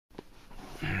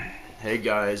Hey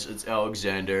guys, it's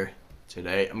Alexander.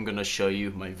 Today I'm gonna show you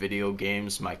my video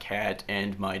games, my cat,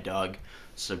 and my dog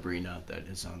Sabrina that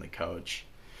is on the couch.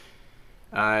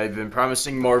 I've been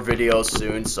promising more videos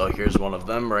soon, so here's one of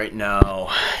them right now.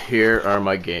 Here are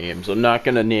my games. I'm not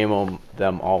gonna name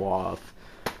them all off.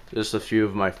 Just a few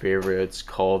of my favorites: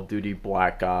 Call of Duty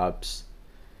Black Ops,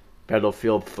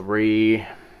 Battlefield 3,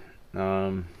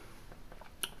 Far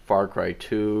Cry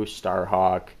 2,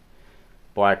 Starhawk,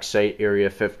 Black Site Area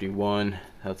 51.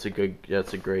 That's a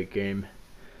great game.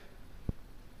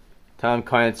 Tom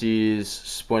Clancy's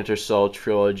Splinter Cell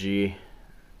trilogy,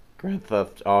 Grand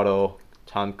Theft Auto,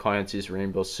 Tom Clancy's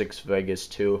Rainbow Six Vegas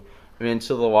 2. I'm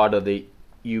into a lot of the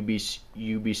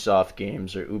Ubisoft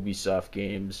games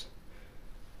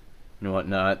and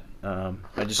whatnot.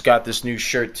 I just got this new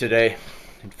shirt today.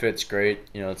 It fits great.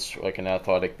 You know, it's like an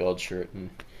athletic build shirt and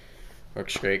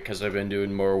works great because I've been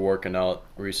doing more working out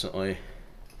recently.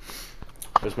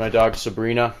 There's my dog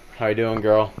Sabrina. How you doing,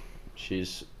 girl?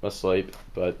 She's asleep,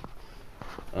 but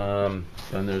then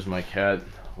there's my cat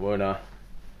Luna.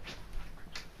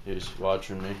 She's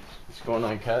watching me. What's going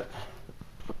on, cat?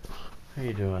 How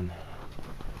you doing?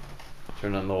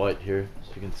 Turn on the light here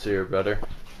so you can see her better.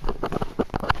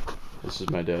 This is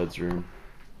my dad's room.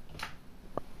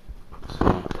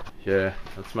 So yeah,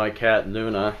 that's my cat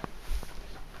Luna.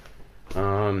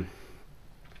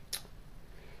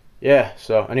 Yeah,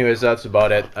 so anyways, that's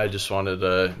about it. I just wanted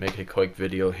to make a quick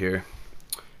video here.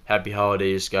 Happy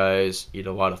holidays, guys. Eat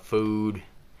a lot of food.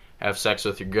 Have sex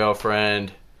with your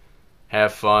girlfriend.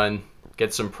 Have fun.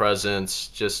 Get some presents.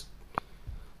 Just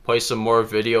play some more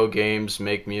video games,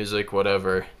 make music,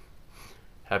 whatever.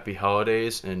 Happy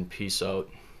holidays and peace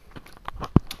out.